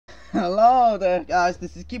Hello there guys,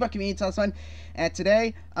 this is KeyBoardComedian, and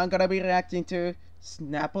today I'm gonna be reacting to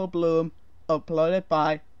SNAPPLEBLOOM, uploaded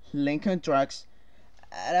by Lincoln Drugs.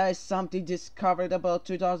 That is something discovered about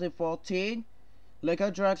 2014.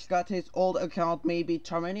 Lincoln Drugs got his old account maybe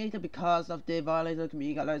terminated because of the violation of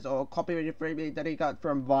community guidelines or copyright infringement that he got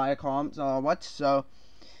from Viacom or what. So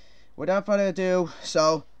without further ado,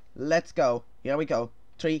 so let's go. Here we go.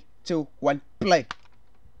 3, 2, 1, play.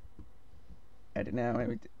 And now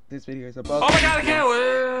this video is about. Oh my god, I can't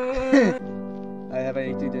wait! I have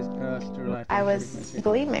anything to discuss through life. I was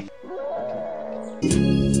bulimic.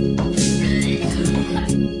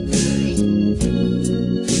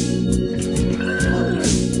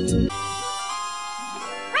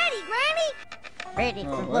 Ready, Granny? Ready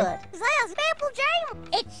for what? Zazz apple jam.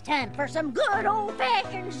 It's time for some good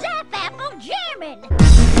old-fashioned zap apple jamming.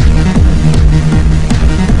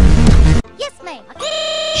 Yes, ma'am.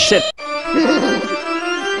 Shit!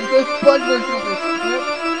 I'm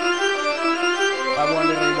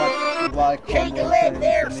wondering why Take a leg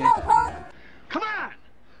there, slowpoke. Come on!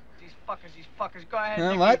 These fuckers, go ahead,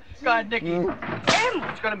 Nicky. What? Go ahead, Nicky.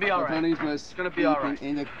 It's gonna be alright. It's gonna be alright.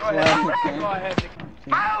 In the Go ahead, Nicky.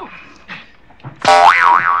 Ow!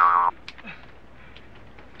 Ow!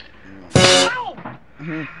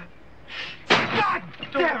 God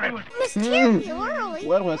damn it! Miss Cheerio early.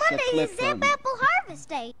 Where was the Monday clip is Zap from? Apple Harvest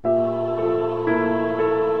Day.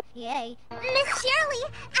 Yay. Miss Shirley,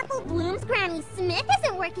 Apple Bloom's Granny Smith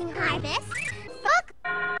isn't working harvest. Fuck.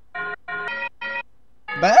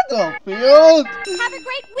 Battlefield! Have a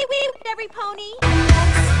great wee-wee, every pony.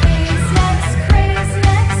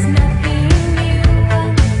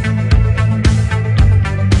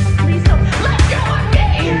 Please don't let go of me!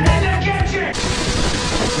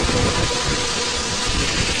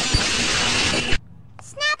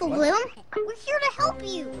 SNAPPLEBLOOM, we're here to help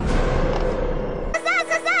you.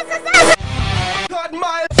 Cut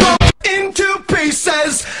my into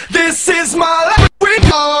pieces. This is my last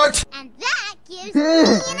report. And that gives me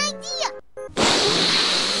an idea.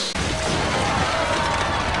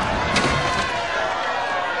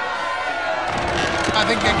 I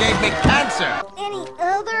think you gave me cancer. Any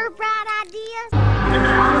other bright ideas?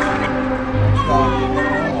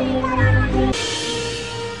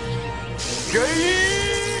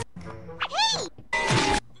 Hey!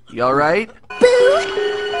 You alright?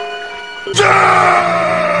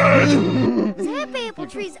 Zap apple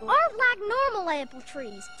trees aren't like normal apple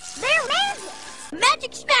trees. They're magic.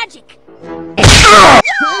 Magic's magic. Yay!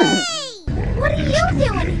 What are you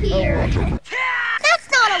doing here? That's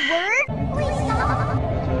not a word. Please stop.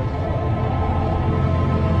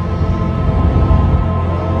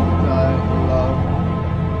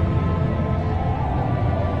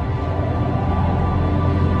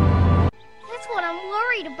 That's what I'm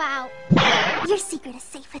worried about. Your secret is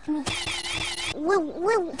safe with me.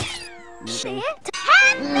 Woo. Shit.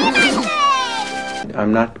 Happy birthday!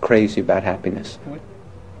 I'm not crazy about happiness. What?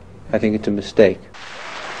 I think it's a mistake.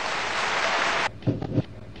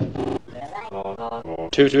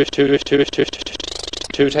 Two,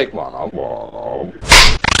 take one.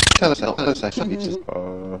 Tell us,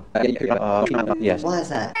 yes. What is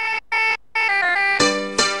that?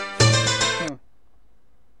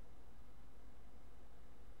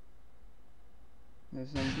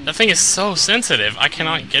 That thing is so sensitive, I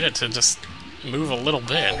cannot get it to just move a little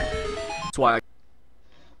bit. That's why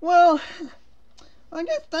Well, I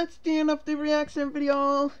guess that's the end of the reaction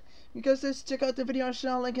video. Because just check out the video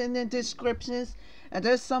show link in the descriptions. And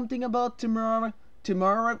there's something about tomorrow.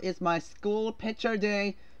 Tomorrow is my school picture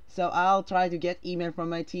day. So I'll try to get email from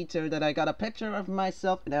my teacher that I got a picture of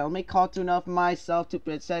myself. And I'll make cartoon of myself to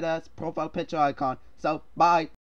set as profile picture icon. So bye.